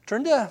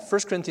Turn to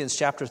 1 Corinthians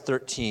chapter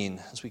 13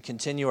 as we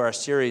continue our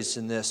series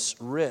in this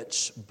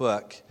rich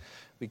book.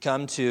 We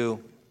come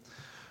to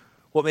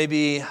what may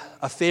be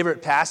a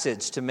favorite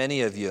passage to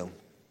many of you.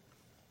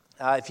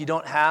 If you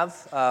don't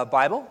have a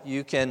Bible,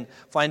 you can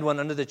find one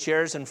under the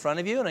chairs in front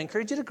of you, and I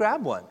encourage you to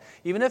grab one.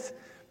 Even if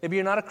maybe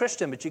you're not a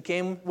Christian, but you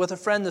came with a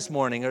friend this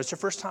morning, or it's your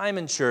first time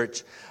in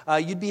church,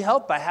 you'd be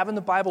helped by having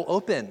the Bible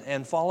open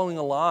and following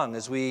along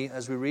as we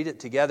read it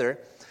together.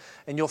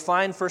 And you'll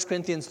find 1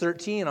 Corinthians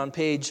 13 on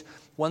page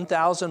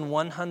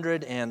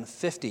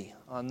 1150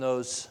 on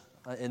those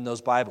in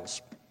those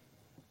Bibles.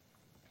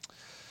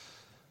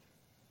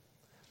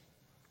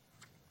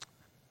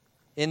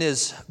 In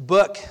his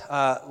book,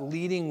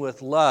 Leading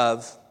with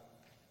Love,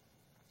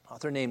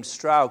 author named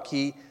Strauch,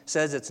 he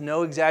says it's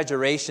no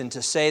exaggeration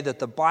to say that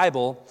the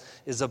Bible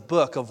is a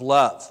book of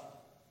love.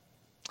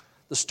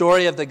 The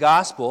story of the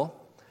gospel,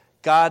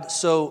 God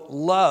so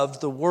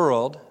loved the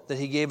world that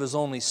he gave his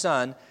only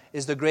son,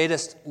 is the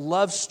greatest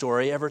love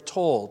story ever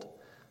told.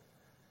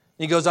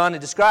 He goes on to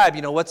describe,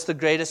 what's the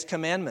greatest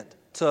commandment?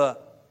 To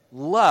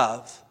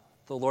love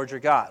the Lord your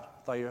God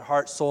with all your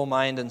heart, soul,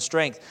 mind, and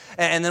strength.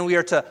 And then we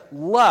are to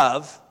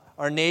love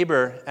our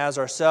neighbor as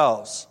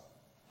ourselves.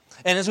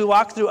 And as we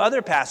walk through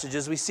other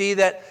passages, we see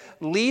that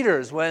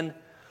when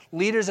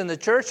leaders in the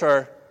church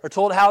are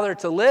told how they're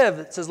to live,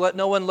 it says, let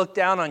no one look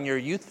down on your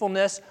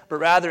youthfulness, but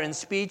rather in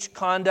speech,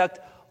 conduct,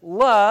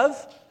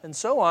 love, and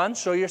so on,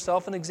 show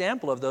yourself an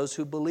example of those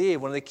who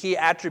believe. One of the key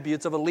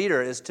attributes of a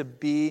leader is to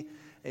be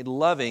a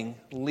loving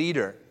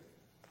leader.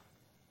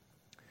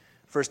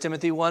 1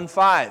 Timothy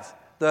 1:5,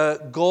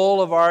 the goal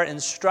of our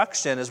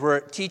instruction as we're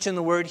teaching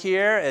the Word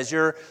here, as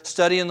you're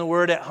studying the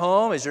Word at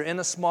home, as you're in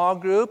a small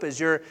group, as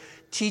you're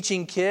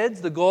teaching kids,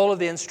 the goal of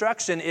the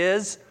instruction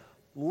is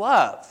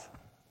love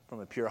from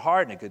a pure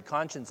heart and a good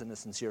conscience and a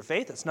sincere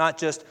faith. It's not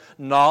just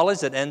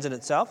knowledge that ends in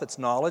itself, it's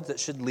knowledge that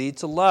should lead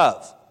to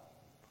love.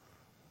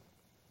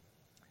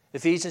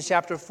 Ephesians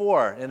chapter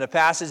 4, in a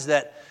passage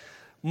that,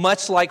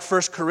 much like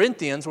 1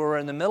 Corinthians, where we're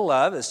in the middle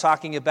of, is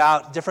talking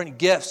about different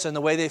gifts and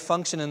the way they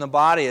function in the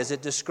body as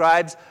it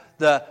describes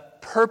the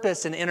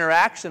purpose and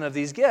interaction of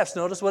these gifts.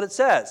 Notice what it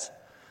says.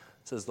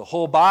 It says, the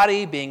whole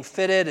body being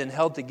fitted and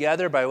held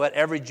together by what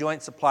every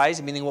joint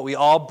supplies, meaning what we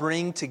all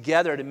bring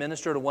together to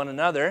minister to one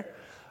another,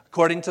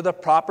 according to the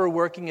proper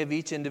working of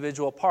each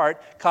individual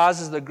part,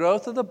 causes the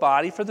growth of the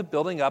body for the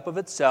building up of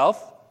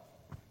itself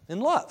in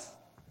love.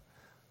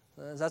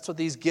 That's what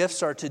these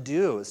gifts are to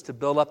do, is to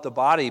build up the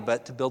body,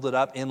 but to build it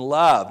up in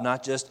love,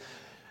 not just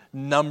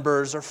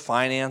numbers or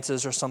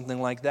finances or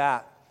something like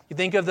that. You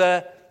think of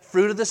the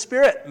fruit of the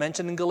Spirit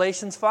mentioned in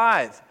Galatians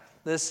 5.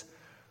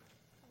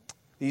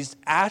 These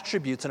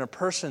attributes in a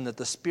person that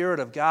the Spirit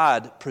of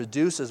God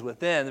produces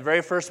within. The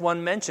very first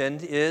one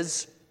mentioned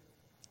is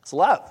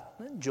love.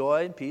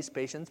 Joy, peace,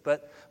 patience,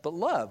 but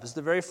love is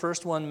the very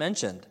first one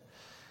mentioned.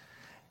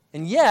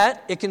 And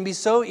yet, it can be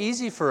so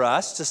easy for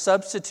us to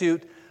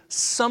substitute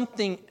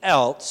something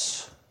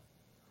else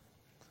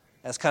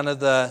as kind of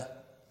the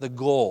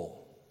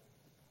goal.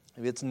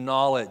 Maybe it's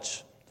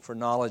knowledge for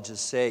knowledge's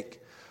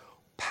sake,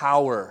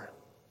 power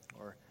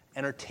or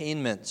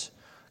entertainment,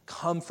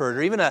 comfort,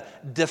 or even a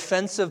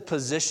defensive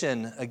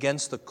position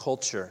against the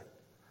culture.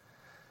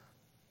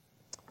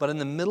 But in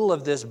the middle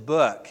of this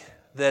book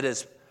that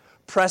is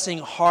pressing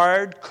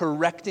hard,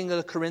 correcting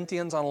the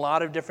Corinthians on a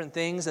lot of different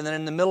things, and then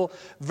in the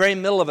very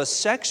middle of a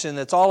section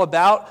that's all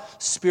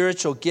about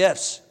spiritual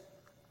gifts,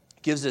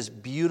 gives this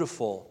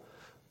beautiful,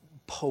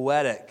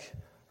 poetic,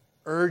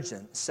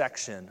 urgent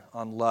section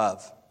on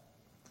love.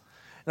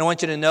 And I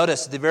want you to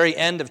notice at the very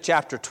end of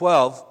chapter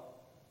 12,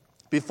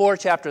 before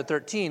chapter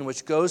 13,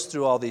 which goes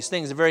through all these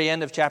things, the very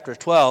end of chapter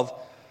 12, it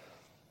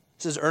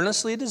says,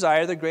 earnestly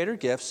desire the greater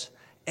gifts,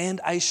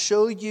 and I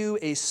show you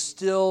a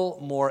still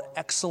more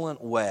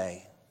excellent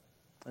way.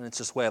 And it's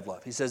this way of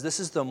love. He says, this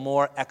is the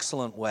more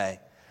excellent way.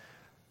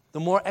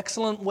 The more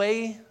excellent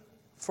way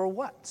for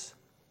what?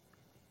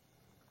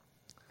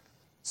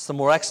 It's the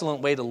more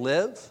excellent way to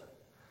live.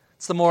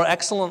 It's the more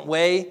excellent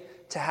way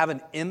to have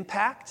an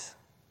impact.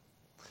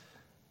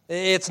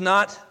 It's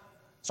not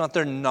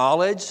their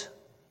knowledge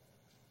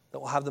that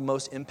will have the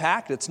most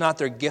impact. It's not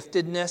their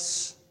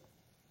giftedness.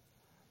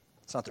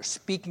 It's not their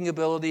speaking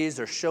abilities,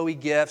 their showy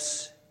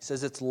gifts. He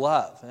says it's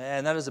love.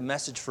 And that is a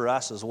message for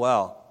us as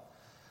well.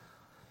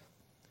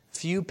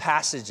 Few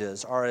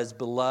passages are as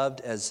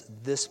beloved as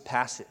this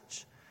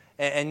passage.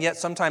 And yet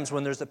sometimes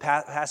when there's a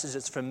passage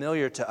that's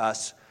familiar to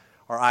us,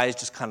 our eyes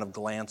just kind of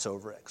glance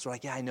over it. Because we're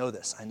like, yeah, I know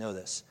this. And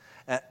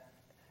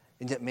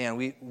yet, man,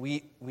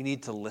 we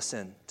need to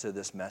listen to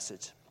this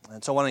message.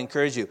 And so I want to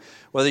encourage you,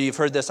 whether you've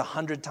heard this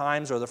 100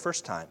 times or the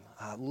first time,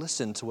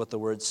 listen to what the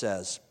Word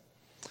says.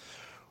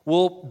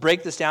 We'll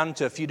break this down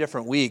into a few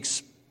different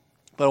weeks,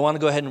 but I want to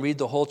go ahead and read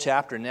the whole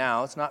chapter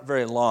now. It's not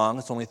very long.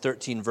 It's only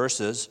 13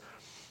 verses.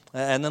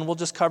 And then we'll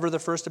just cover the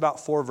first about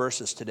 4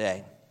 verses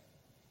today.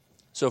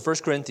 So 1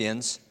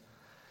 Corinthians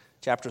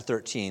chapter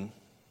 13.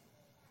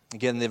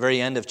 Again, the very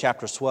end of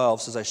chapter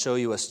 12 says, I show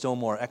you a still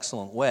more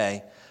excellent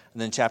way.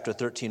 And then chapter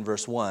 13,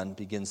 verse 1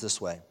 begins this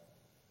way.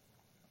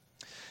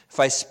 If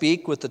I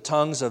speak with the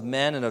tongues of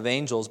men and of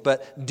angels,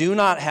 but do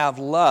not have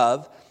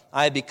love,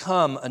 I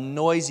become a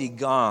noisy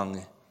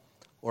gong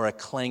or a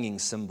clanging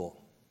cymbal.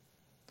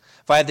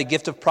 If I have the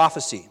gift of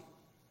prophecy,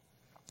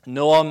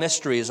 know all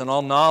mysteries and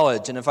all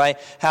knowledge, and if I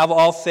have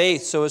all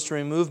faith so as to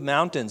remove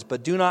mountains,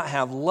 but do not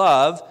have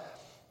love,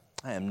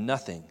 I am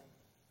nothing.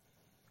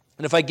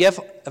 And if I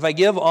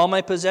give all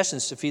my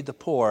possessions to feed the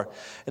poor,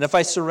 and if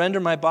I surrender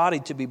my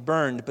body to be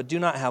burned, but do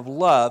not have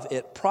love,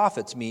 it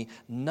profits me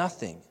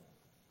nothing.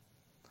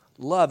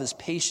 Love is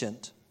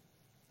patient.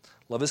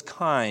 Love is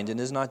kind and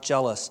is not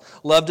jealous.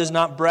 Love does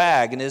not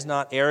brag and is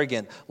not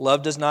arrogant.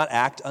 Love does not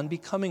act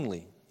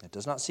unbecomingly. It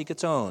does not seek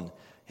its own,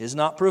 is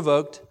not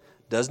provoked,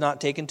 does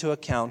not take into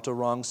account a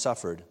wrong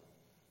suffered,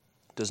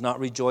 does not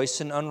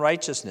rejoice in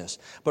unrighteousness,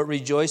 but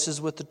rejoices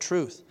with the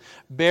truth,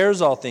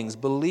 bears all things,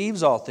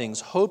 believes all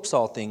things, hopes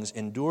all things,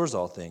 endures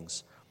all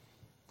things.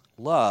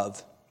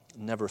 Love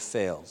never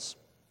fails.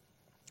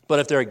 But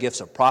if there are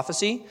gifts of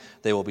prophecy,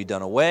 they will be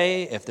done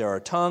away. If there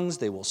are tongues,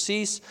 they will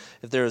cease.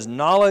 If there is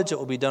knowledge, it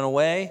will be done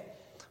away.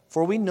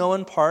 For we know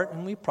in part,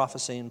 and we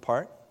prophesy in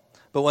part.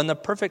 But when the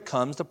perfect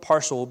comes, the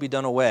partial will be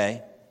done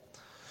away.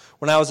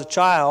 When I was a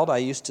child, I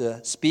used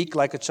to speak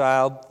like a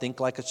child, think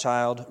like a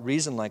child,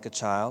 reason like a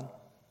child.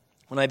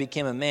 When I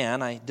became a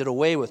man, I did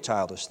away with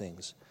childish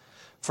things.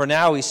 For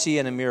now we see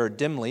in a mirror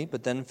dimly,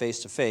 but then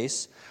face to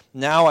face.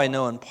 Now I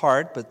know in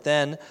part, but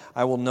then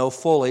I will know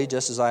fully,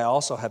 just as I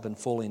also have been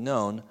fully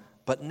known.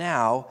 But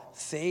now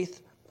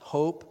faith,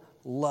 hope,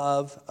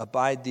 love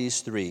abide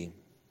these three.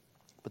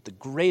 But the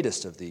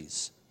greatest of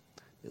these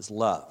is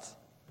love.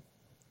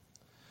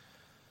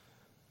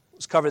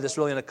 Let's cover this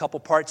really in a couple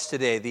parts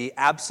today. The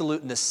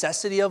absolute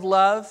necessity of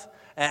love,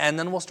 and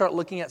then we'll start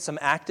looking at some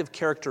active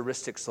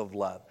characteristics of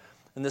love.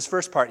 In this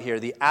first part here,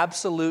 the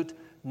absolute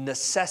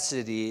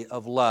necessity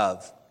of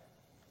love.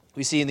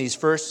 We see in these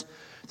first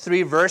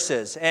 3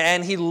 verses,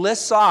 and he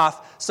lists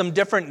off some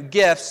different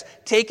gifts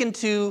taken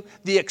to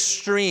the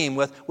extreme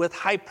with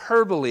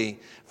hyperbole.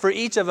 For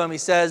each of them, he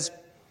says,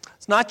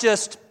 it's not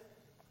just,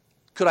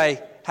 could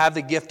I have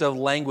the gift of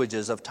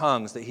languages, of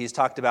tongues, that he's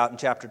talked about in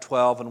chapter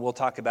 12 and we'll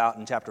talk about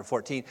in chapter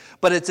 14,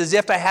 but it's as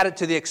if I had it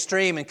to the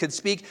extreme and could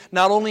speak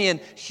not only in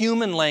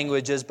human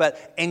languages,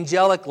 but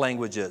angelic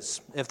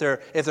languages. If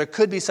there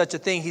could be such a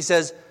thing, he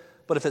says,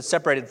 but if it's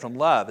separated from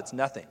love, it's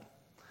nothing.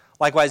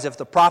 Likewise, if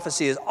the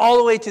prophecy is all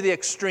the way to the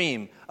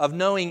extreme of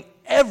knowing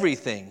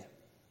everything,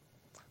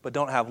 but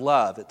don't have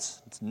love,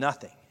 it's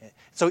nothing.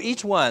 So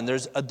each one,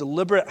 there's a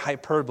deliberate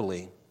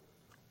hyperbole.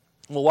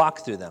 We'll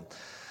walk through them.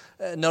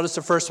 Notice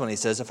the first one. He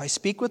says, if I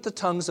speak with the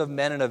tongues of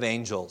men and of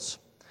angels.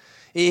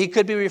 He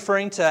could be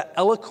referring to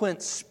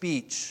eloquent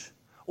speech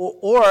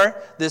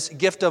or this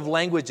gift of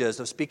languages,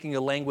 of speaking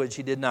a language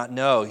he did not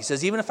know. He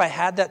says, even if I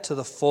had that to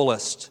the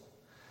fullest,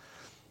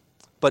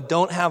 but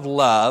don't have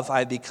love,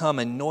 I become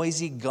a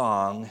noisy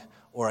gong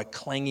or a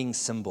clanging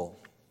cymbal.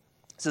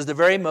 It says the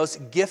very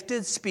most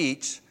gifted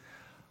speech,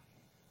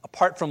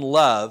 apart from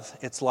love,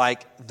 it's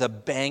like the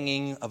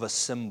banging of a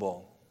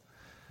cymbal.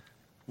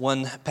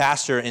 One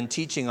pastor, in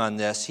teaching on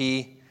this,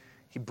 he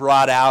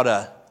brought out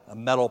a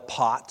metal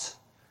pot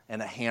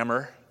and a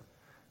hammer.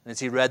 And as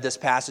he read this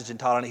passage and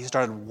taught on it, he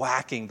started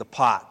whacking the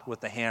pot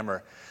with the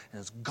hammer. And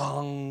it was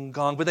gong,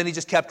 gong. But then he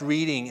just kept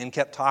reading and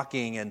kept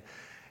talking.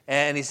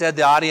 And he said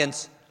the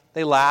audience,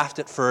 they laughed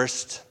at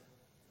first,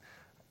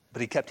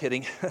 but he kept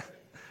hitting.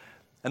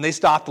 And they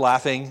stopped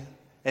laughing,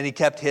 and he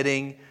kept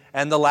hitting.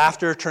 And the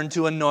laughter turned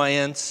to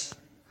annoyance.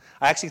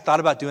 I actually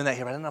thought about doing that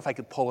here, but I don't know if I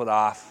could pull it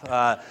off.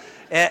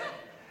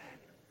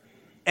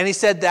 And he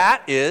said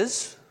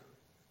it's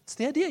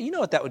the idea. You know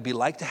what that would be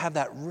like, to have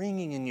that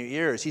ringing in your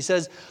ears. He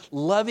says,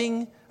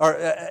 the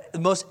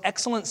most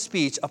excellent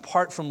speech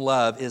apart from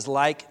love is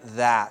like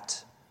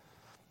that.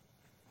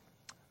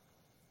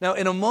 Now,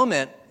 in a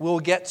moment, we'll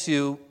get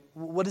to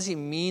what does he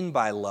mean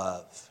by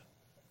love.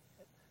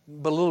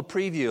 But a little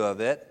preview of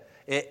it.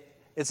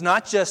 It's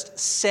not just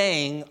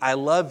saying, I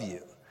love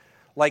you.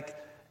 Like,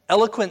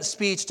 eloquent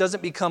speech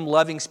doesn't become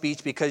loving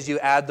speech because you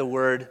add the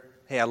word,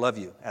 hey, I love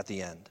you, at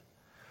the end.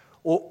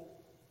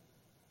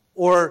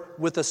 Or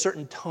with a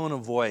certain tone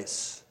of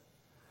voice.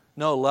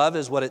 No, love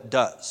is what it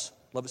does.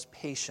 Love is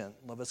patient.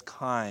 Love is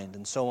kind,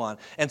 and so on.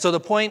 And so the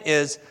point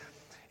is,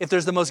 if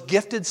there's the most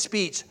gifted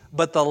speech,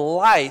 but the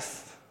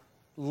life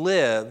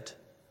lived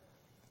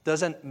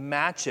doesn't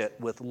match it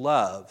with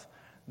love,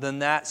 then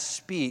that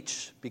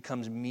speech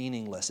becomes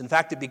meaningless. In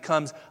fact, it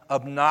becomes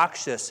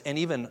obnoxious and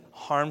even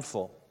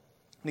harmful.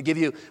 I'm going to give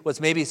you what's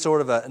maybe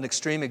sort of an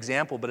extreme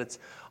example, but it's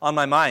on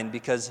my mind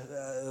because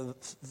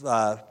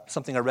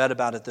something I read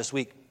about it this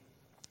week.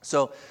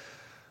 So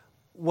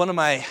one of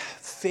my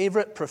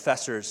favorite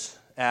professors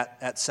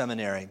at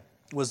seminary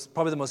was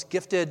probably the most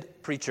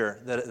gifted preacher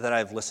that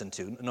I've listened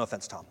to. No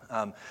offense, Tom.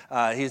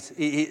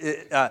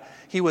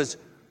 He was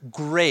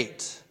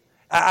great.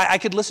 I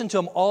could listen to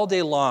him all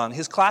day long.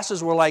 His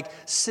classes were like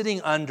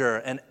sitting under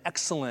an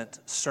excellent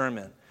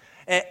sermon.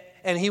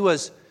 And he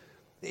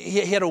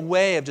had a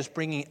way of just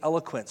bringing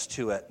eloquence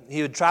to it.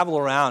 He would travel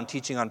around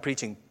teaching on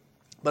preaching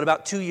But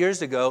about 2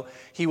 years ago,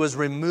 he was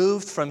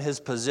removed from his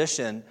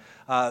position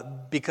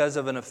because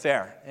of an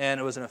affair. And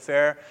it was an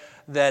affair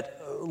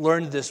that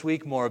learned this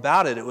week more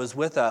about it. It was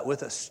with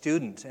a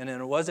student. And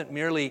it wasn't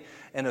merely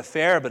an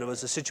affair, but it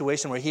was a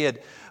situation where he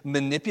had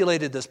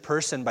manipulated this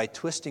person by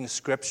twisting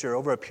Scripture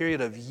over a period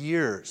of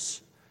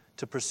years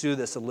to pursue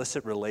this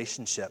illicit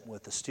relationship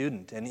with the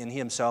student. And he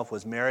himself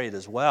was married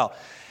as well.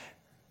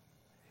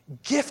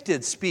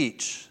 Gifted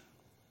speech.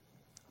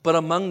 But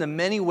among the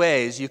many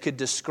ways you could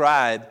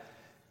describe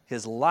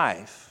his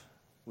life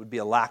would be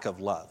a lack of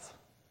love,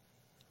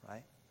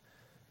 right?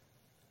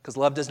 Because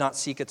love does not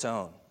seek its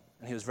own,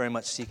 and he was very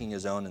much seeking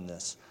his own in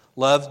this.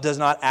 Love does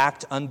not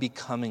act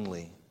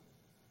unbecomingly.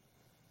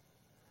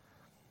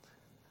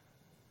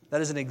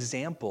 That is an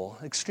example,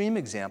 extreme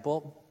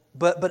example,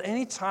 but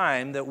any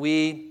time that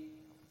we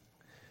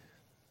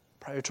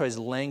prioritize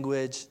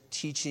language,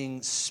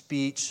 teaching,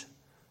 speech,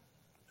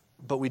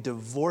 but we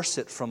divorce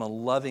it from a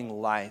loving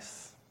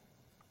life,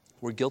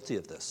 we're guilty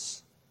of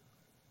this.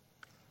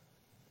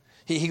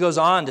 He goes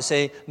on to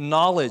say,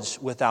 knowledge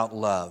without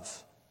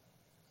love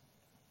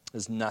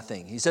is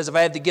nothing. He says, if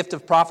I have the gift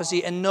of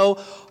prophecy and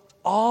know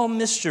all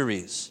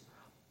mysteries,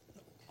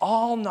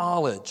 all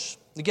knowledge.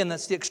 Again,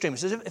 that's the extreme. He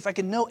says, if I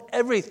can know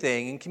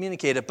everything and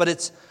communicate it, but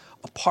it's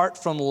apart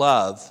from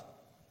love,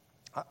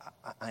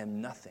 I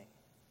am nothing.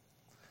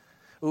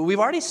 We've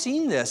already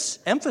seen this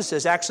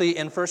emphasis actually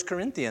in 1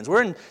 Corinthians.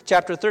 We're in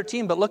chapter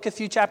 13, but look a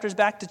few chapters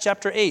back to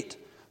chapter 8,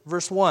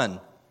 verse 1.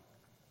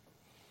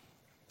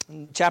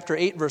 In chapter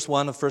 8, verse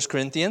 1 of 1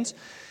 Corinthians,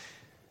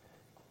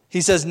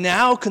 he says,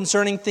 now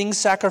concerning things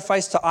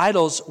sacrificed to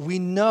idols, we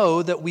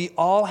know that we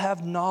all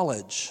have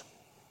knowledge.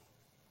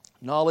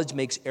 Knowledge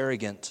makes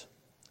arrogant,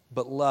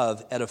 but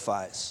love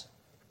edifies.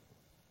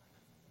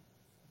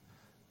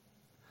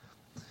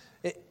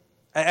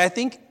 I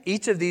think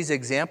each of these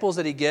examples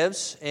that he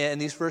gives in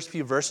these first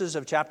few verses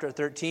of chapter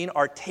 13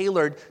 are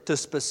tailored to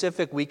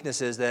specific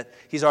weaknesses that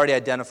he's already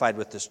identified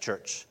with this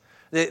church.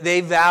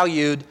 They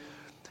valued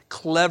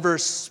clever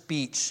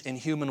speech and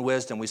human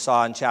wisdom we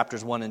saw in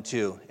chapters 1 and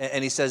 2.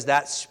 And he says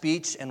that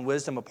speech and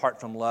wisdom apart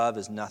from love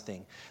is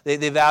nothing.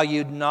 They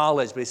valued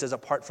knowledge, but he says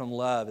apart from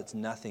love it's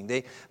nothing.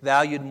 They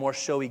valued more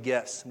showy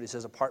gifts, but he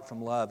says apart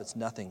from love it's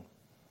nothing.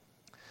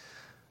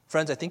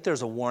 Friends, I think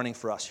there's a warning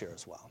for us here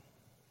as well.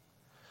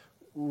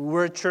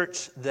 We're a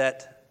church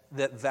that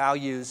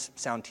values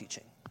sound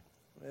teaching.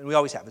 And we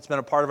always have. It's been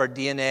a part of our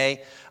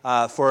DNA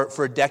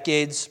for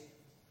decades.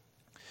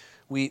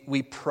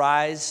 We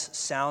prize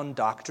sound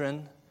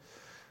doctrine.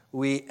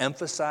 We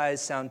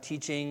emphasize sound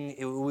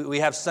teaching. We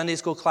have Sunday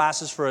school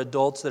classes for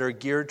adults that are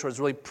geared towards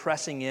really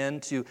pressing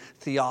into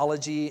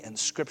theology and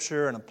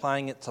Scripture and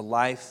applying it to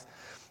life.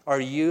 Our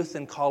youth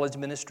and college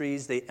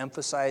ministries, they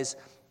emphasize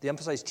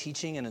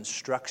teaching and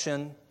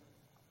instruction.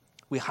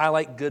 We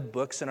highlight good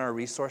books in our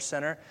resource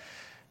center.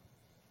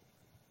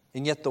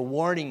 And yet the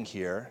warning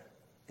here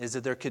is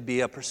that there could be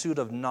a pursuit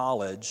of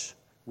knowledge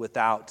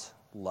without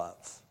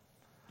love.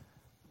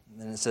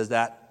 And it says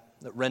that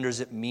renders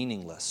it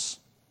meaningless.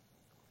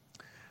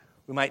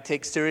 We might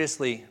take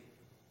seriously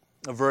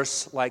a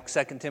verse like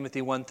 2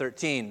 Timothy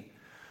 1:13.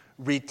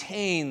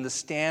 Retain the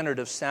standard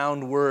of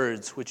sound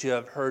words which you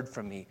have heard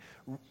from me.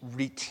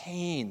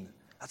 Retain.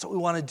 That's what we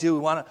want to do. We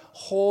want to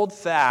hold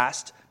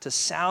fast to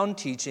sound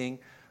teaching.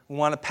 We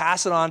want to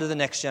pass it on to the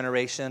next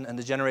generation and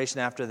the generation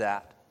after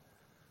that.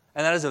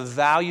 And that is a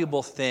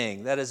valuable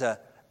thing. That is a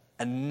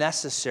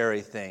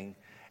necessary thing.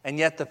 And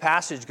yet the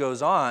passage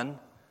goes on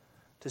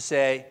to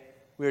say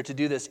we are to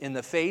do this in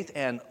the faith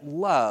and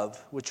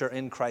love which are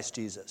in Christ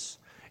Jesus.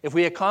 If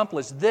we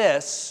accomplish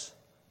this,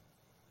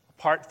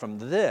 apart from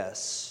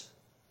this,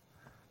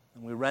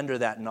 then we render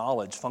that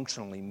knowledge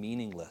functionally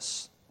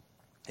meaningless.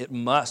 It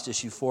must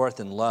issue forth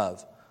in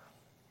love.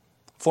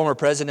 Former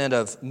president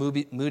of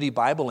Moody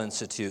Bible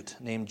Institute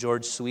named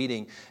George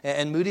Sweeting.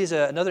 And Moody is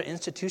another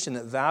institution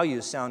that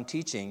values sound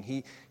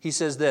teaching. He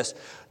says this,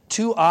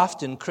 too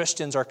often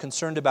Christians are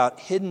concerned about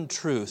hidden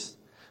truth,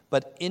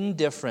 but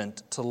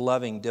indifferent to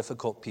loving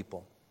difficult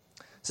people.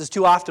 He says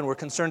too often we're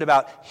concerned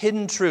about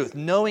hidden truth,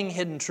 knowing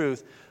hidden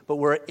truth, but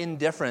we're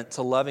indifferent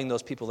to loving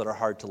those people that are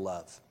hard to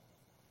love.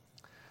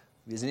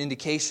 It is an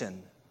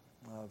indication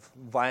of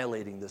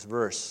violating this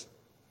verse.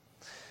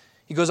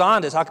 He goes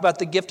on to talk about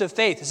the gift of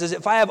faith. He says,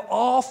 if I have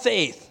all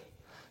faith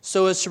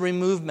so as to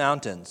remove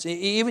mountains,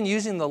 even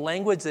using the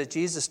language that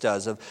Jesus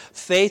does of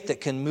faith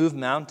that can move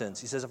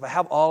mountains, he says, if I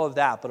have all of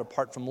that, but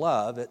apart from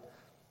love,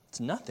 it's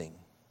nothing.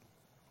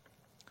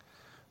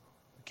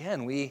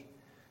 Again, we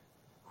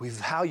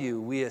value,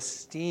 we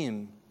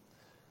esteem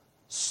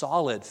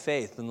solid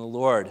faith in the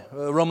Lord.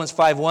 Romans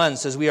 5:1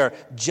 says we are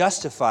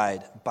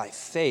justified by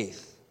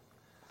faith.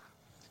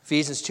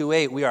 Ephesians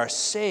 2:8, we are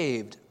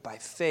saved by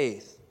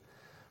faith.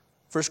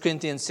 1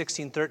 Corinthians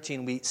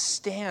 16:13, we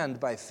stand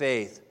by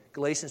faith.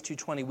 Galatians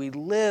 2:20, we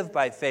live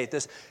by faith.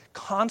 This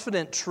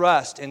confident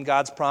trust in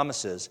God's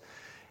promises.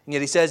 And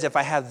yet he says, if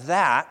I have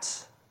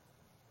that,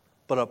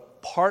 but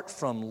apart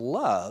from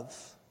love,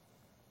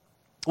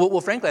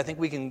 well, frankly, I think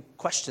we can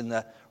question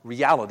the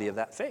reality of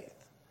that faith.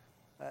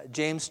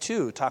 James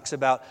 2 talks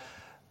about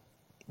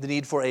the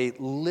need for a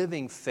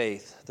living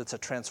faith that's a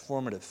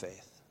transformative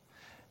faith.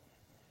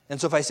 And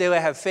so if I say I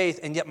have faith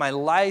and yet my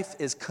life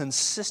is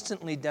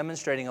consistently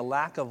demonstrating a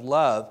lack of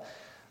love,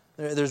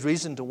 there's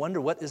reason to wonder,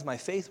 what is my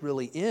faith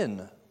really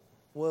in?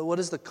 What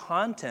is the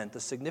content, the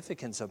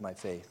significance of my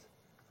faith?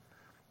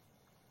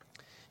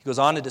 He goes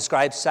on to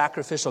describe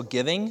sacrificial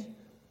giving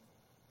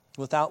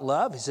without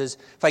love. He says,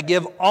 if I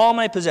give all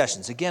my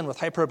possessions, again with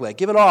hyperbole, I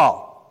give it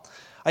all.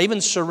 I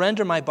even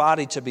surrender my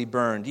body to be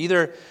burned.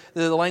 Either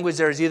the language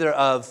there is either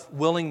of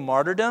willing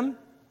martyrdom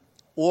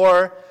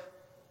or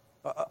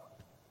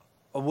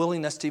a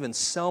willingness to even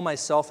sell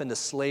myself into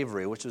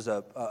slavery, which was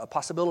a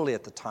possibility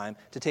at the time,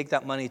 to take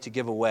that money to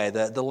give away.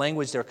 The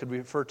language there could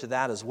refer to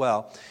that as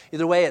well.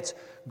 Either way, it's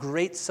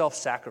great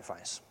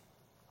self-sacrifice.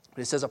 But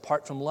he says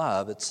apart from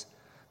love, it's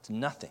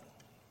nothing.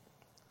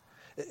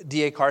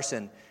 D.A.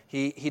 Carson,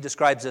 he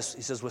describes this,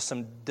 he says, with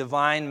some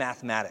divine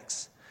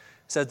mathematics.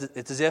 He says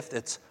it's as if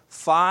it's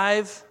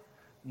 5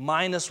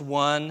 minus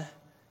 1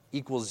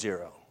 equals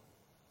 0.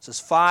 It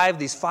says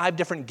these five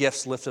different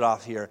gifts lifted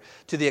off here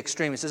to the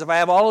extreme. He says, if I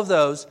have all of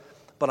those,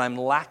 but I'm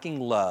lacking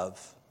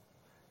love,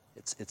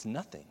 it's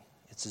nothing.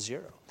 It's a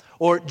 0.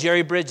 Or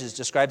Jerry Bridges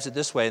describes it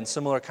this way in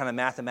similar kind of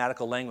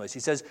mathematical language.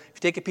 He says, if you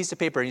take a piece of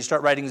paper and you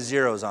start writing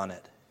zeros on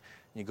it,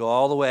 and you go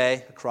all the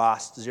way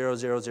across, 0,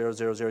 0, 0,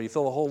 0, 0, you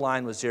fill a whole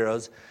line with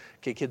zeros.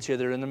 Okay, kids here,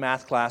 they're in the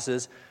math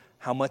classes.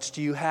 How much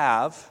do you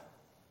have?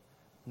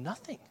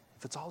 Nothing,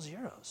 if it's all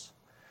zeros.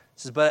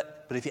 He says,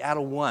 but if you add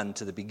a 1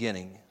 to the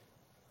beginning,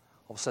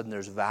 all of a sudden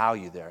there's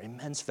value there,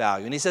 immense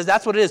value. And he says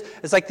that's what it is.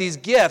 It's like these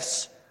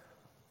gifts,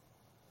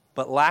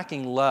 but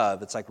lacking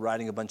love, it's like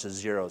writing a bunch of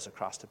zeros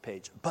across the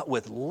page. But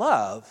with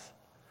love,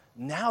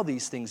 now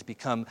these things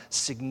become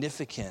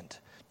significant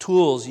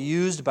tools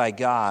used by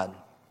God.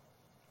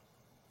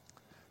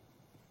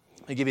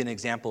 Let me give you an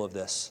example of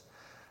this.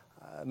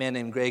 A man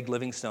named Greg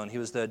Livingstone, he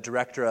was the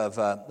director of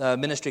a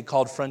ministry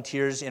called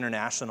Frontiers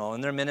International.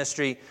 And their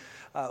ministry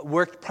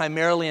worked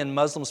primarily in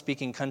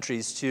Muslim-speaking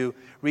countries to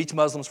reach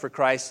Muslims for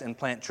Christ and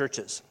plant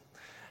churches.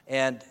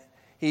 And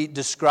he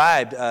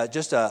described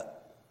just an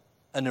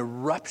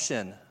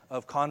eruption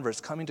of converts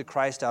coming to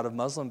Christ out of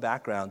Muslim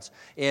backgrounds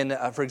in,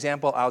 for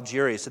example,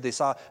 Algeria. So they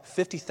saw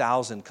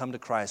 50,000 come to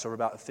Christ over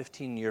about a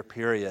 15-year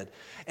period.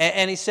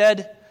 And he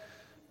said,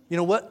 you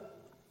know,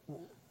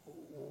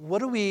 what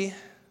do we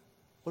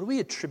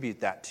attribute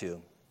that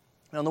to?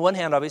 And on the one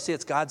hand, obviously,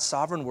 it's God's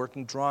sovereign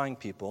working, drawing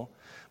people.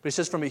 But he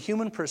says from a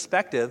human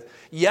perspective,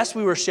 yes,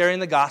 we were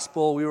sharing the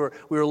gospel. We were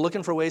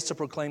looking for ways to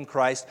proclaim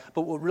Christ.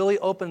 But what really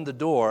opened the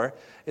door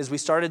is we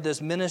started this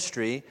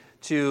ministry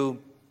to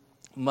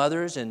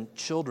mothers and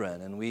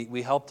children. And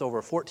we helped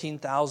over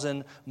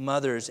 14,000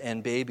 mothers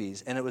and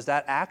babies. And it was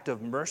that act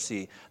of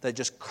mercy that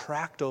just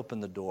cracked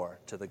open the door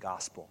to the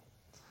gospel.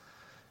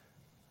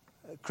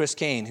 Chris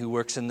Kane, who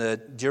works in the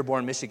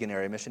Dearborn, Michigan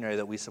area, missionary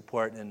that we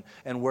support,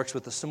 and works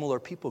with a similar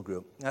people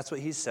group. That's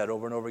what he's said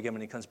over and over again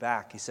when he comes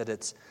back. He said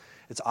it's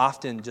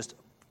often just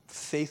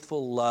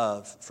faithful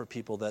love for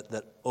people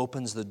that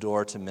opens the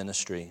door to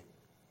ministry.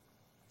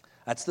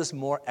 That's this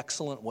more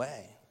excellent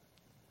way.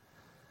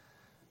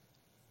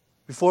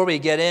 Before we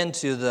get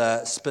into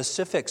the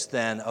specifics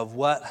then of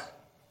what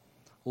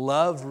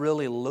love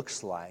really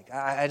looks like,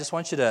 I just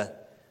want you to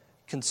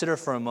consider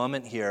for a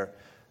moment here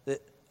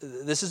that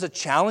this is a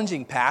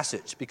challenging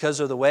passage because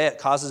of the way it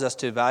causes us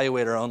to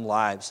evaluate our own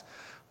lives.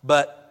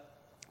 But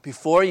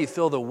before you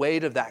feel the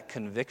weight of that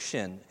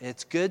conviction,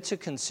 it's good to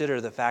consider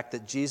the fact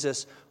that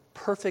Jesus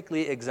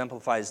perfectly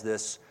exemplifies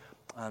this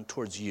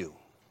towards you.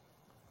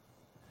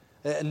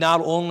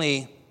 Not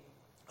only,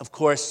 of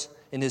course,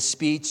 in his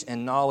speech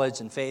and knowledge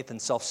and faith and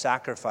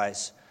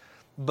self-sacrifice,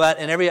 but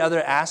in every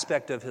other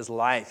aspect of his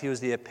life. He was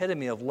the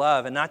epitome of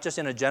love, and not just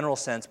in a general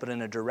sense, but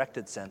in a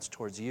directed sense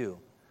towards you.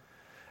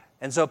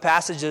 And so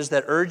passages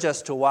that urge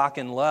us to walk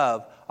in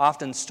love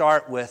often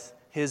start with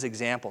his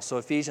example. So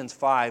Ephesians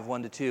 5,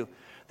 1-2.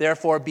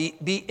 Therefore,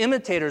 be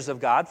imitators of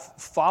God,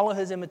 follow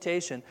his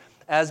imitation,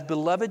 as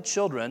beloved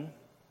children,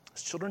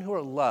 as children who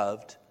are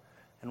loved,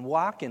 and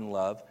walk in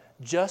love,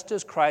 just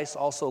as Christ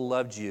also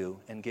loved you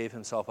and gave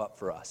himself up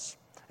for us,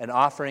 an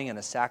offering and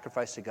a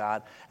sacrifice to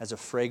God as a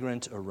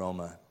fragrant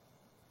aroma.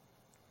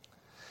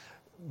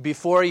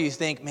 Before you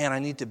think, man, I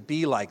need to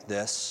be like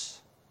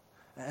this,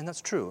 and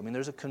that's true. I mean,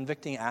 there's a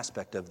convicting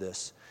aspect of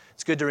this.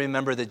 It's good to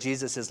remember that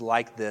Jesus is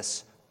like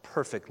this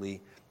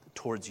perfectly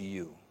towards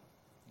you.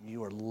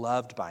 You are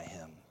loved by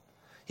him.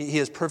 He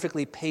is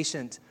perfectly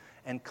patient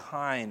and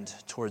kind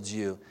towards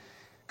you,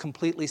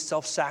 completely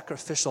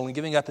self-sacrificial and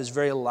giving up his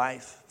very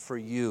life for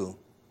you.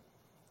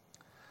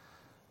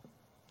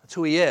 That's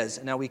who he is,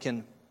 and now we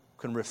can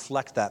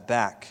reflect that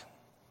back.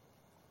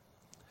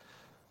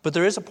 But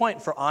there is a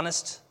point for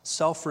honest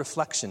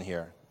self-reflection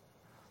here.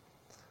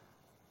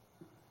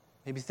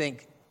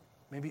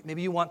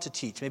 Maybe you want to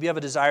teach. Maybe you have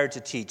a desire to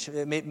teach.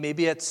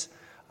 Maybe it's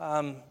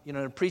a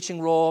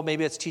preaching role.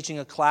 Maybe it's teaching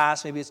a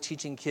class. Maybe it's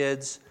teaching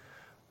kids.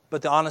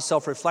 But the honest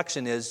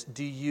self-reflection is,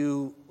 do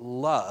you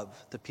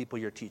love the people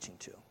you're teaching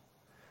to?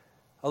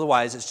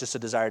 Otherwise, it's just a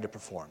desire to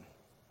perform.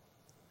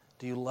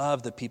 Do you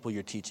love the people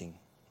you're teaching?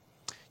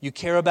 You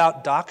care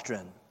about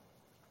doctrine,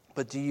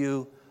 but do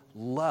you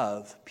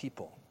love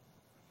people?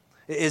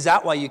 Is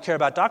that why you care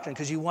about doctrine?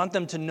 Because you want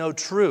them to know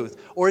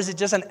truth? Or is it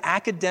just an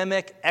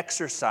academic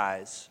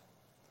exercise?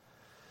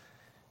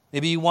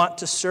 Maybe you want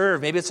to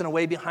serve. Maybe it's in a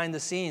way behind the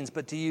scenes,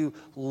 but do you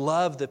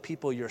love the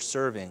people you're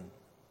serving?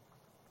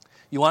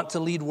 You want to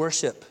lead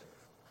worship,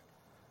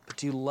 but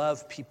do you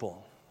love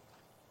people?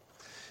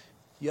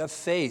 You have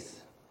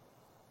faith.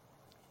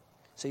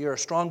 So you're a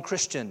strong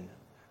Christian,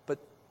 but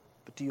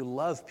do you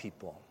love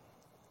people?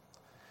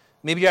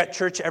 Maybe you're at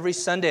church every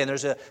Sunday and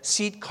there's a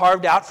seat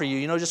carved out for you.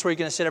 You know just where you're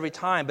going to sit every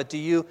time, but do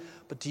you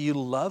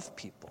love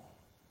people?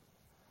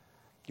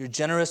 You're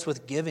generous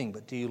with giving,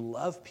 but do you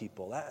love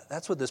people?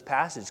 That's what this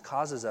passage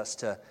causes us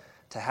to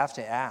have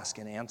to ask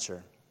and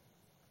answer.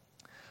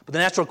 But the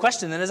natural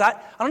question then is, I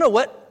don't know,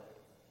 what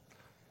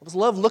does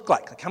love look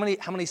like? Like how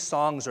many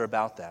songs are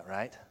about that,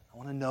 right? I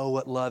want to know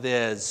what love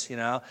is, you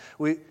know.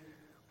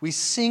 We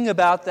sing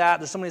about that.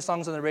 There's so many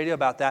songs on the radio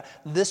about that.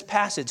 This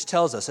passage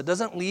tells us. It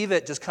doesn't leave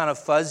it just kind of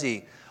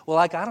fuzzy. Well,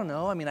 like, I don't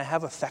know. I mean, I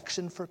have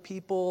affection for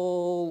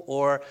people,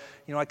 or,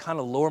 you know, I kind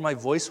of lower my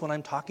voice when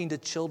I'm talking to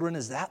children.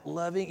 Is that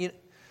loving?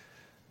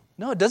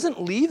 No, it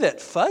doesn't leave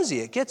it fuzzy.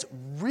 It gets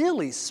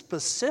really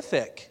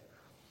specific.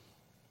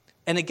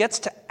 And it gets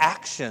to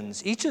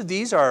actions. Each of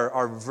these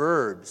are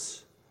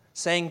verbs,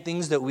 saying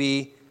things that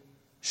we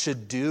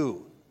should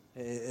do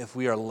if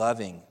we are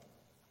loving.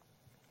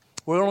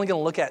 We're only going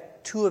to look at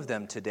two of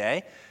them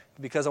today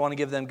because I want to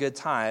give them good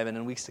time, and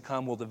in weeks to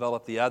come we'll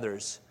develop the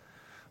others.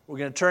 We're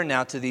going to turn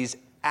now to these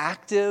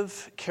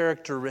active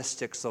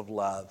characteristics of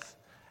love.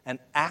 And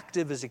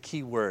active is a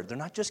key word. They're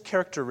not just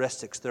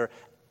characteristics, they're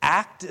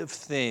active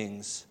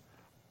things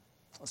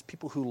as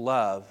people who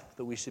love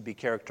that we should be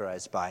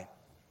characterized by.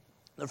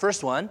 The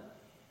first one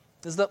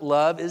is that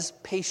love is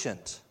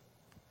patient.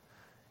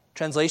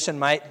 Translation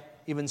might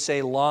even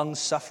say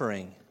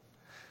long-suffering.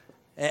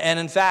 And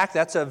in fact,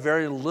 that's a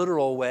very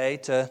literal way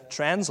to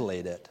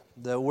translate it.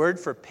 The word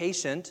for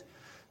patient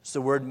is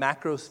the word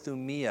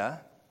macrothumia.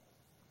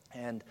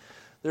 And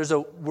there's a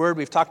word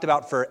we've talked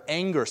about for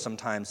anger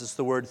sometimes. It's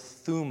the word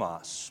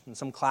thumos. In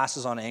some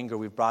classes on anger,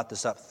 we've brought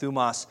this up.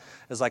 Thumos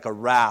is like a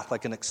wrath,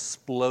 like an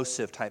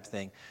explosive type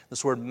thing.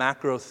 This word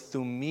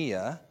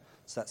macrothumia,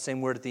 it's that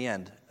same word at the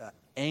end.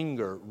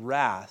 Anger,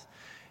 wrath.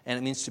 And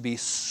it means to be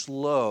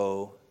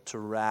slow to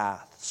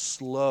wrath,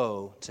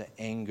 slow to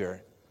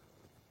anger.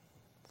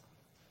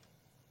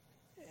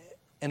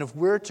 And if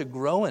we're to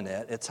grow in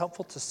it, it's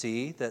helpful to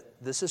see that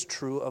this is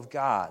true of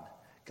God.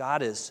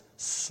 God is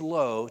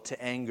slow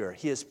to anger.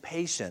 He is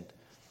patient.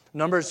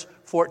 Numbers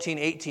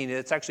 14:18,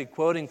 it's actually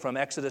quoting from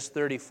Exodus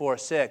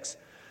 34:6. It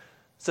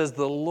says,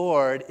 the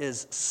Lord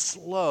is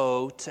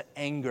slow to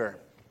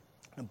anger,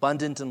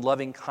 abundant in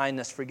loving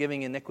kindness,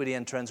 forgiving iniquity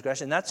and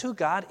transgression. That's who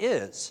God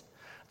is.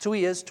 That's who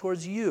He is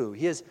towards you.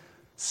 He is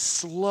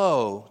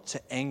slow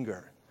to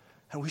anger.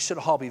 And we should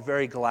all be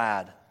very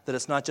glad that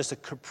it's not just a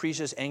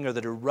capricious anger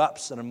that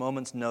erupts at a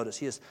moment's notice.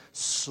 He is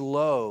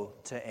slow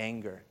to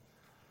anger.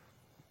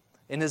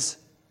 In His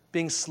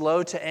being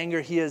slow to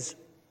anger, He is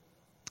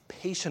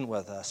patient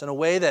with us in a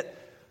way that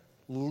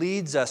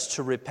leads us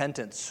to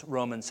repentance,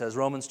 Romans says.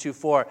 Romans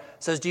 2:4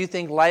 says, do you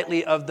think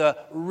lightly of the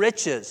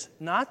riches,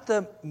 not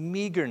the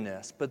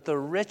meagerness, but the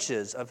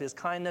riches of His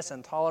kindness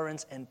and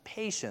tolerance and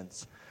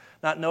patience,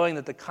 not knowing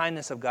that the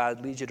kindness of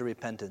God leads you to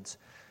repentance?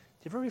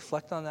 Do you ever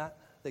reflect on that?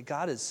 That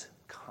God is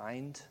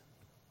kind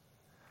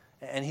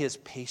and He is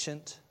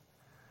patient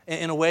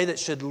in a way that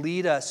should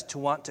lead us to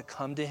want to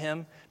come to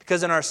Him.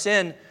 Because in our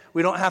sin,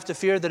 we don't have to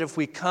fear that if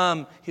we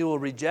come, He will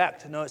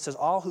reject. No, it says,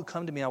 all who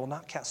come to me, I will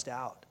not cast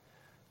out.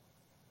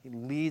 He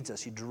leads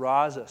us. He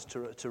draws us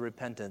to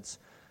repentance.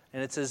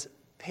 And it says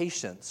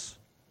patience.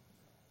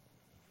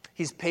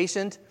 He's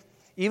patient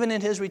even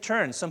in His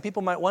return. Some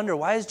people might wonder,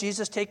 why is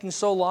Jesus taking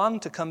so long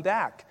to come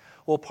back?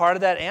 Well, part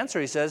of that answer,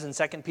 he says in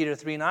 2 Peter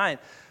 3:9,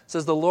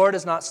 says, the Lord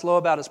is not slow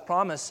about His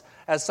promise,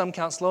 as some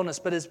count slowness,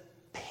 but is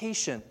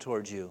patient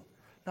towards you,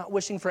 not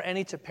wishing for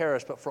any to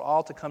perish, but for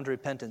all to come to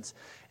repentance.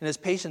 In His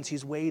patience,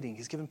 He's waiting.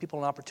 He's giving people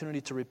an opportunity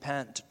to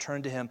repent, to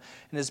turn to Him.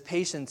 In His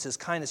patience, His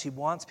kindness, He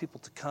wants people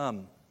to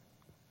come.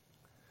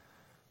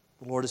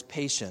 The Lord is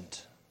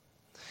patient.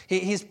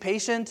 He's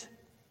patient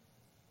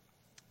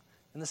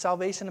in the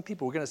salvation of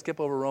people. We're going to skip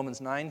over Romans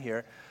 9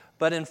 here.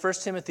 But in 1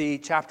 Timothy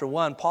chapter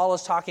 1, Paul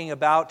is talking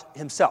about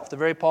himself, the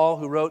very Paul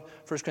who wrote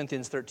 1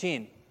 Corinthians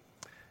 13.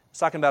 He's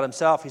talking about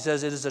himself. He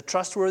says, it is a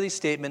trustworthy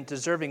statement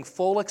deserving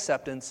full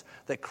acceptance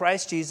that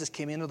Christ Jesus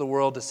came into the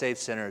world to save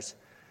sinners.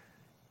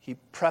 He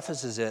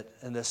prefaces it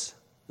in this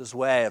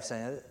way of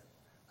saying,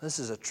 this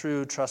is a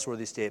true,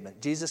 trustworthy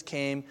statement. Jesus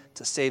came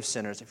to save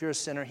sinners. If you're a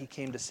sinner, He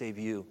came to save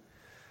you.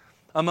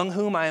 Among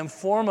whom I am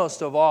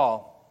foremost of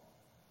all.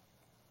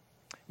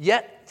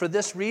 Yet for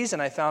this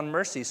reason I found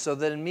mercy, so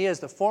that in me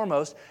as the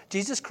foremost,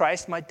 Jesus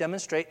Christ might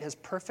demonstrate His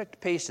perfect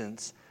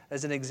patience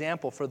as an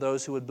example for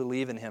those who would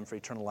believe in Him for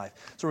eternal life.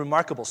 It's a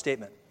remarkable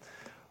statement.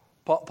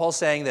 Paul's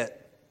saying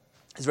that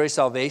His very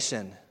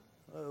salvation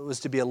was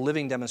to be a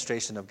living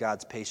demonstration of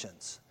God's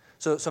patience.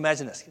 So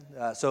imagine this.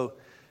 So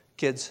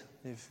kids,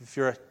 if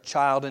you're a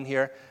child in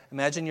here,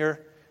 imagine your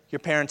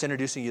parents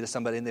introducing you to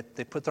somebody, and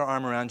they put their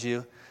arm around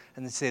you,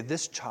 and they say,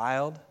 this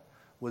child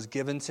was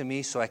given to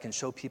me so I can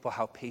show people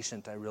how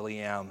patient I really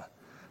am.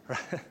 Right?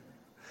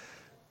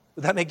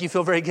 Would that make you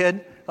feel very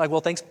good? Like,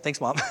 well,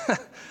 thanks, Mom.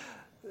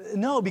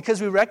 No,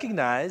 because we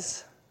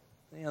recognize,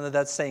 that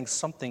that's saying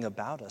something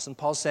about us. And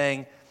Paul's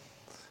saying,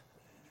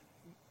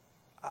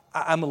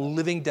 I'm a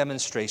living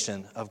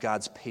demonstration of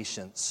God's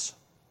patience.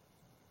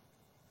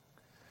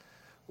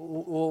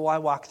 Well, why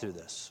walk through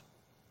this?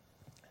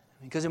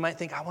 Because you might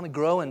think, I want to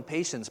grow in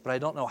patience, but I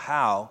don't know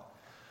how.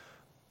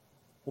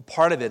 Well,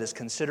 part of it is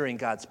considering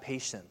God's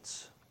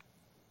patience.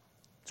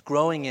 It's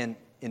growing in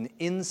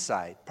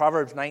insight.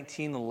 Proverbs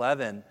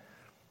 19:11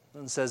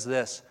 says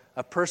this,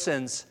 a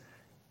person's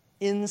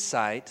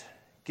insight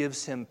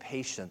gives him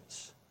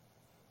patience.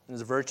 And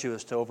his virtue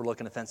is to overlook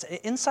an offense.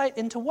 Insight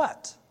into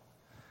what?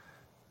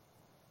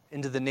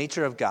 Into the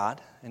nature of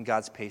God and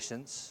God's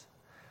patience.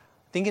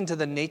 Think into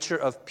the nature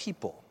of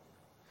people,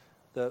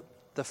 the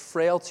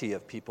frailty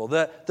of people,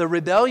 the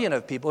rebellion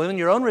of people, even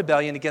your own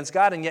rebellion against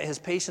God, and yet his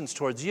patience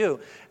towards you.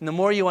 And the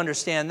more you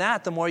understand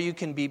that, the more you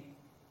can be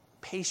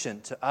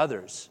patient to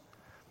others.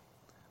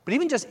 But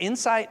even just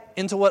insight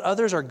into what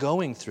others are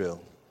going through.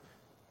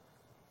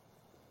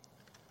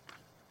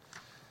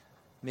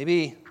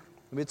 Maybe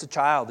it's a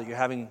child that you're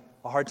having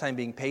a hard time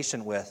being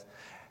patient with,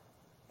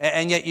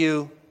 and yet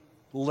you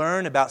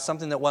learn about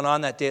something that went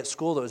on that day at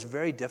school that was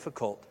very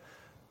difficult.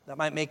 That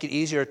might make it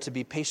easier to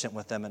be patient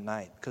with them at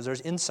night because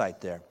there's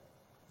insight there.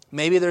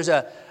 Maybe there's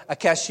a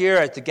cashier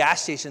at the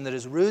gas station that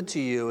is rude to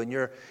you and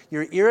you're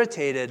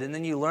irritated, and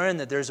then you learn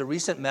that there's a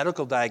recent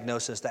medical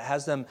diagnosis that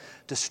has them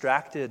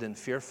distracted and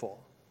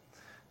fearful.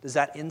 Does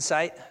that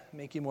insight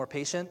make you more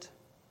patient?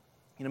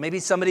 Maybe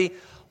somebody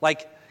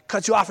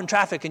cuts you off in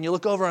traffic and you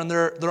look over and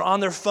they're on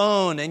their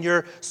phone and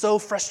you're so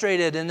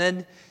frustrated, and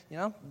then,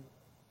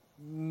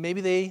 maybe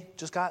they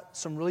just got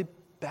some really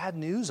bad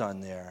news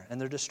on there and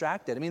they're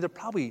distracted. They're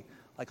probably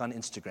on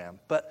Instagram,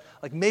 but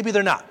maybe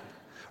they're not.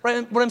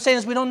 Right? What I'm saying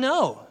is we don't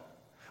know.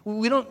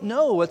 We don't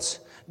know what's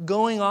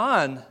going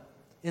on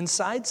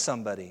inside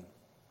somebody.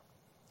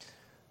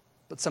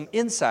 But some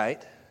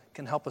insight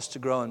can help us to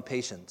grow in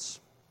patience.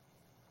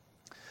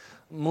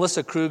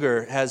 Melissa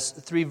Kruger has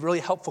 3 really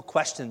helpful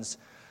questions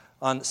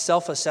on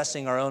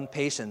self-assessing our own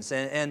patience.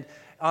 And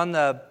on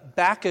the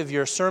back of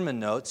your sermon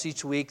notes,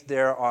 each week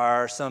there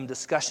are some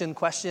discussion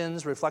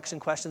questions, reflection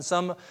questions.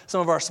 Some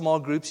of our small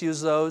groups use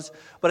those,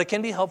 but it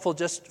can be helpful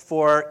just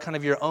for kind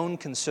of your own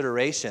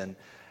consideration.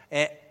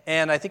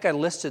 And I think I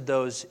listed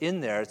those in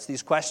there. It's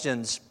these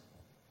questions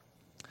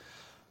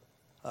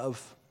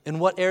of, in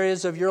what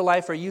areas of your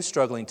life are you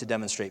struggling to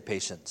demonstrate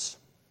patience?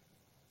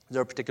 Is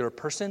there a particular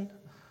person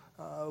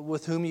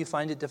with whom you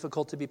find it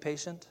difficult to be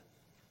patient?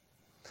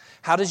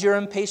 How does your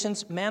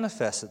impatience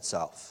manifest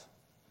itself?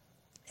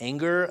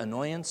 Anger,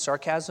 annoyance,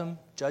 sarcasm,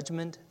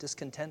 judgment,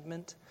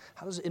 discontentment?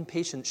 How does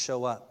impatience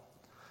show up?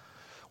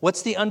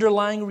 What's the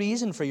underlying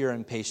reason for your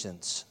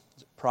impatience?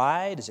 Is it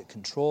pride? Is it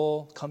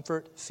control,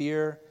 comfort,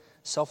 fear,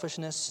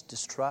 selfishness,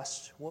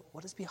 distrust?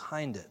 What is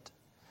behind it?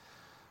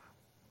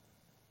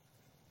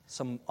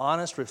 Some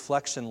honest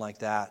reflection like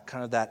that,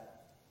 kind of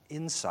that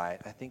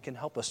insight, I think can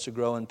help us to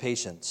grow in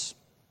patience.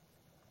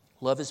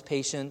 Love is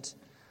patient,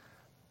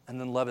 and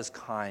then love is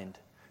kind.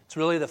 It's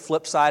really the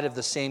flip side of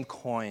the same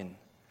coin.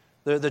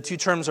 The 2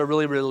 terms are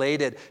really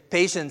related.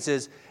 Patience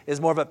is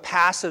more of a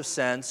passive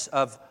sense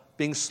of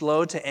being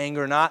slow to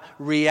anger, not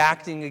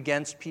reacting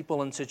against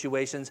people and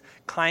situations.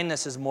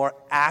 Kindness is more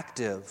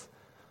active,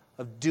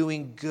 of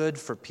doing good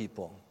for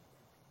people.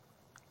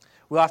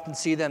 We often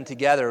see them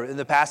together. In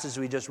the passage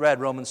we just read,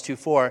 Romans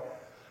 2:4,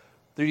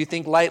 do you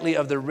think lightly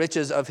of the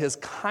riches of his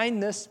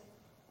kindness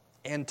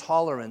and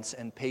tolerance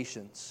and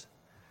patience?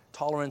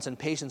 Tolerance and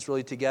patience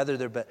really together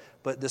there,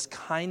 but this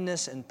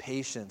kindness and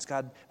patience,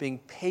 God being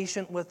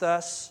patient with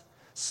us,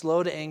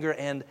 slow to anger,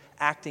 and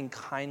acting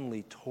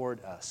kindly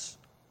toward us.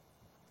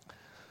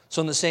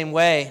 So in the same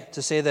way,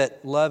 to say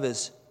that love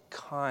is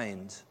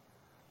kind,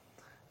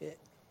 it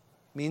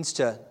means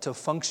to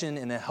function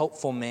in a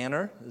helpful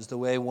manner, is the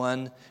way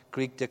one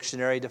Greek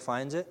dictionary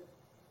defines it.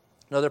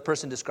 Another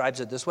person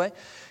describes it this way: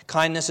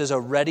 kindness is a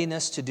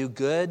readiness to do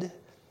good,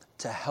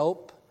 to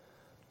help,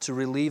 to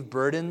relieve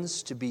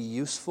burdens, to be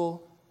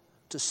useful,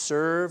 to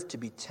serve, to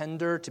be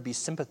tender, to be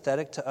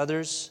sympathetic to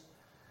others.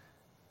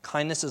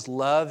 Kindness is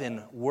love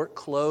in work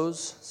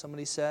clothes,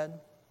 somebody said.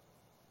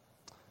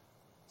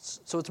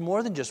 So it's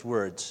more than just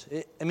words.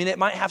 It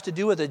might have to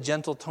do with a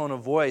gentle tone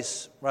of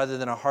voice rather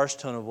than a harsh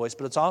tone of voice,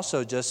 but it's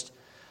also just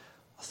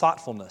a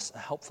thoughtfulness, a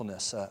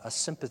helpfulness, a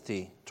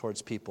sympathy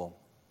towards people.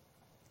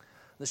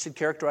 This should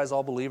characterize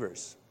all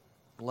believers.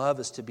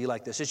 Love is to be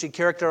like this. It should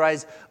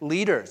characterize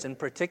leaders in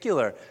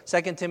particular.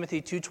 2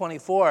 Timothy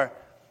 2:24,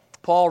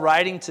 Paul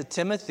writing to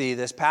Timothy,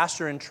 this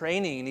pastor in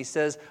training, and he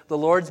says, the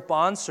Lord's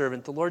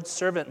bondservant, the Lord's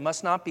servant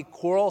must not be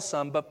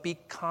quarrelsome, but be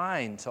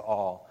kind to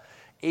all,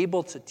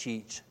 able to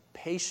teach,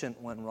 patient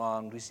when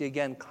wronged. We see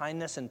again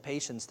kindness and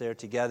patience there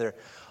together.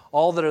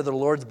 All that are the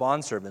Lord's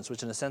bondservants,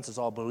 which in a sense is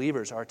all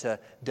believers, are to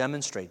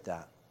demonstrate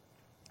that.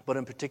 But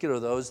in particular,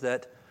 those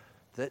that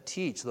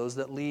teach, those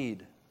that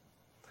lead.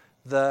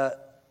 The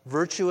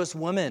virtuous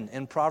woman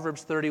in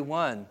Proverbs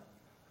 31,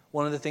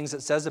 one of the things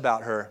it says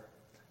about her,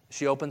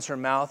 she opens her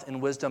mouth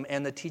in wisdom,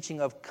 and the teaching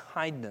of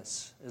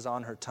kindness is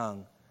on her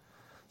tongue.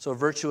 So a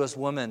virtuous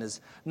woman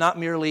is not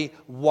merely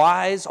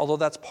wise, although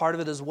that's part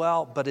of it as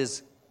well, but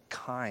is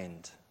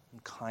kind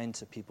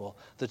to people.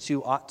 The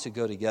two ought to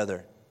go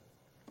together.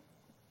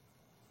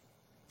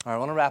 All right, I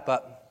want to wrap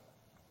up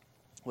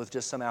with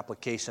just some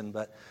application,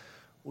 but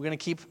we're going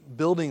to keep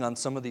building on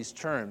some of these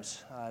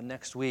terms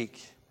next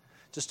week,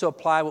 just to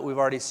apply what we've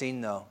already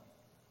seen, though.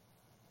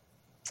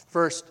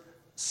 First,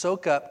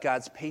 soak up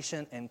God's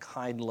patient and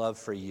kind love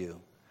for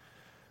you.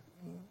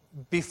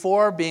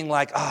 Before being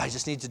like, I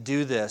just need to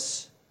do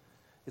this,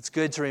 it's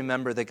good to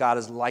remember that God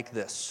is like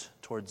this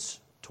towards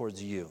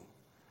you.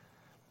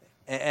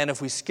 And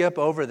if we skip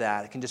over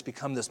that, it can just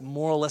become this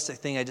moralistic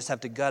thing I just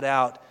have to gut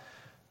out,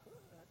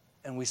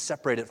 and we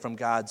separate it from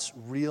God's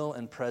real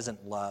and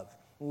present love.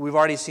 We've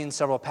already seen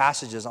several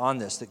passages on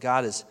this, that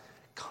God is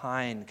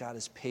kind, God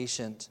is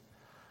patient.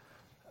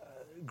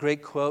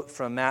 Great quote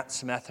from Matt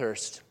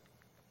Smethurst.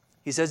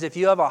 He says, if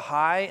you have a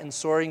high and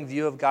soaring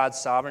view of God's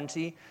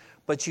sovereignty,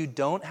 but you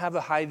don't have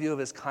a high view of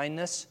his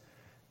kindness,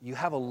 you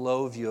have a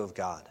low view of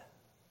God.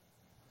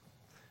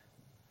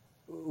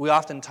 We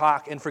often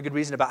talk, and for good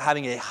reason, about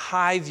having a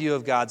high view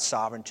of God's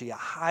sovereignty, a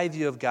high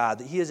view of God,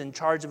 that he is in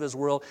charge of his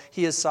world,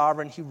 he is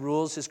sovereign, he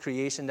rules his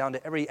creation down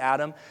to every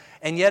atom.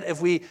 And yet,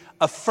 if we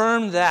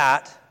affirm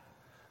that,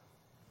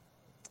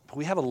 but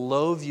we have a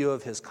low view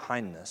of his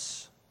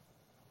kindness,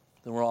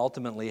 then we're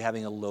ultimately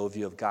having a low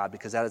view of God,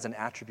 because that is an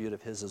attribute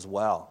of his as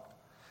well.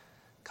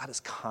 God is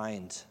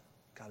kind.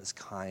 God is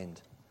kind.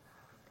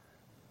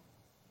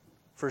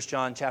 1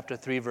 John chapter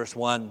 3, verse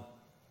 1.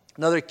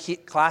 Another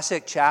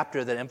classic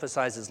chapter that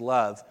emphasizes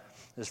love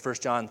is 1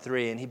 John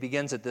 3, and he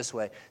begins it this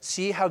way.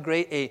 See how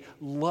great a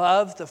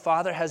love the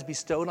Father has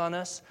bestowed on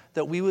us,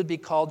 that we would be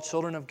called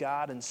children of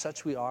God, and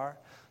such we are.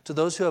 To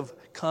those who have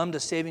come to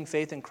saving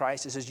faith in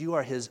Christ, it says, you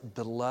are his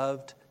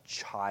beloved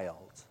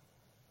child.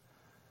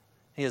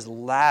 He has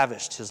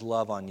lavished his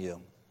love on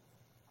you.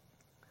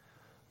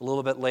 A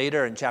little bit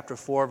later in chapter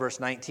 4, verse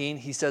 19,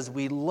 he says,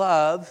 we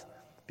love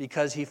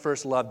because he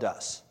first loved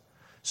us.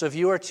 So if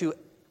you are to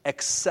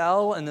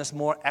excel in this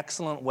more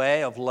excellent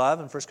way of love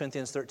in 1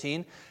 Corinthians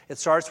 13, it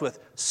starts with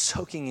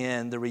soaking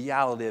in the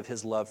reality of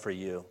his love for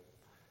you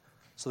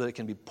so that it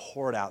can be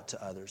poured out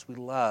to others. We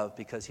love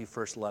because he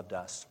first loved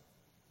us.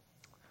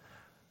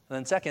 And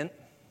then second,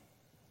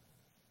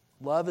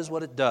 love is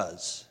what it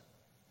does.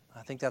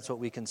 I think that's what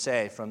we can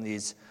say from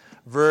these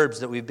verbs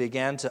that we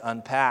began to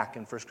unpack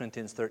in 1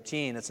 Corinthians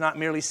 13. It's not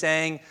merely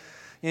saying,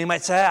 you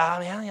might say,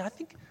 I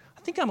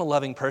think I'm a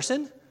loving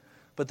person.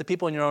 But the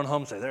people in your own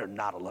home say, they're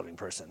not a loving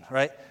person,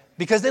 right?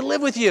 Because they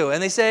live with you.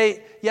 And they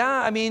say,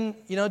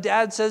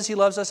 Dad says he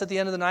loves us at the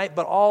end of the night,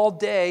 but all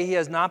day he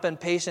has not been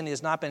patient, he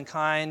has not been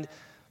kind,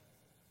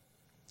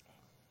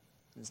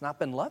 he's not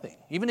been loving.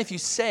 Even if you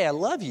say, I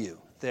love you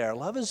there,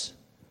 love is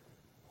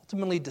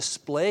ultimately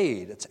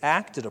displayed. It's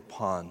acted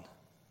upon.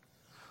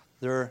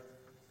 They're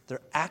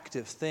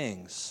active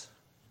things.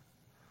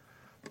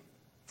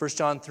 1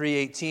 John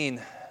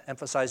 3:18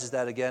 emphasizes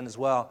that again as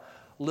well.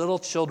 Little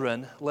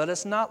children, let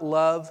us not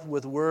love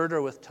with word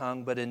or with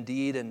tongue, but in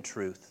deed and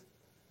truth.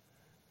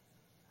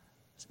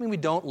 Doesn't mean we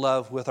don't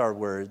love with our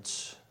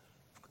words.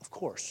 Of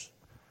course.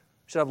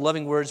 We should have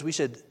loving words. We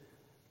should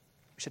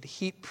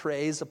heap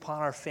praise upon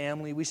our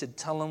family. We should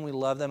tell them we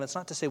love them. It's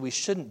not to say we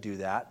shouldn't do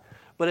that.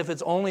 But if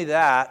it's only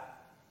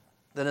that,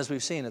 then as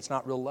we've seen, it's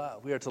not real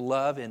love. We are to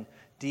love in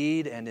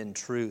deed and in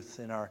truth,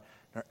 in our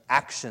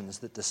actions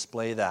that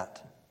display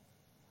that.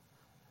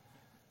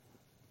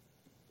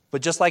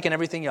 But just like in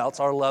everything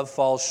else, our love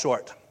falls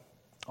short.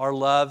 Our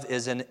love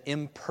is an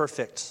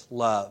imperfect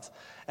love.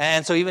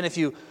 And so even if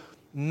you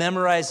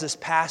memorize this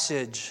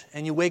passage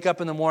and you wake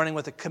up in the morning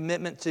with a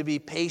commitment to be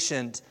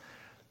patient,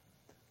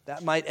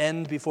 that might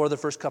end before the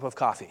first cup of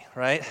coffee,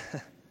 right?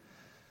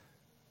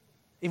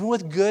 Even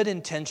with good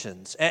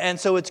intentions. And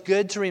so it's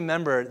good to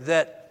remember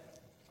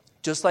that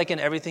just like in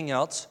everything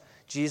else,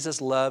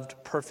 Jesus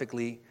loved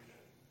perfectly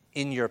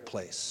in your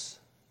place.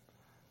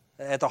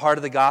 At the heart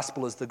of the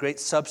gospel is the great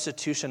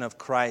substitution of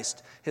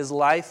Christ. His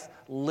life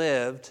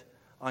lived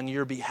on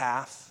your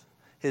behalf,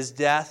 his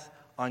death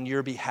on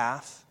your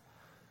behalf,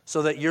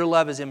 so that your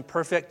love is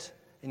imperfect,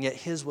 and yet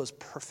his was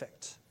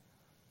perfect.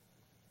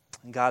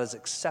 And God has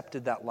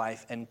accepted that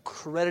life and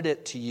credited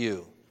it to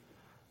you.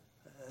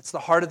 It's the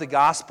heart of the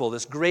gospel,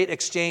 this great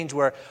exchange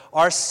where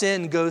our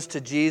sin goes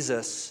to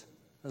Jesus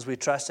as we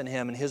trust in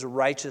him, and his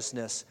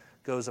righteousness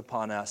goes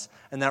upon us.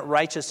 And that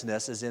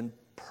righteousness is in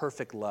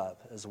perfect love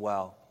as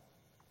well.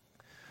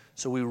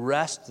 So we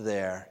rest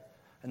there,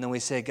 and then we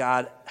say,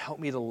 God, help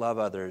me to love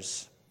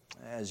others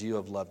as you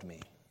have loved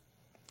me.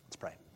 Let's pray.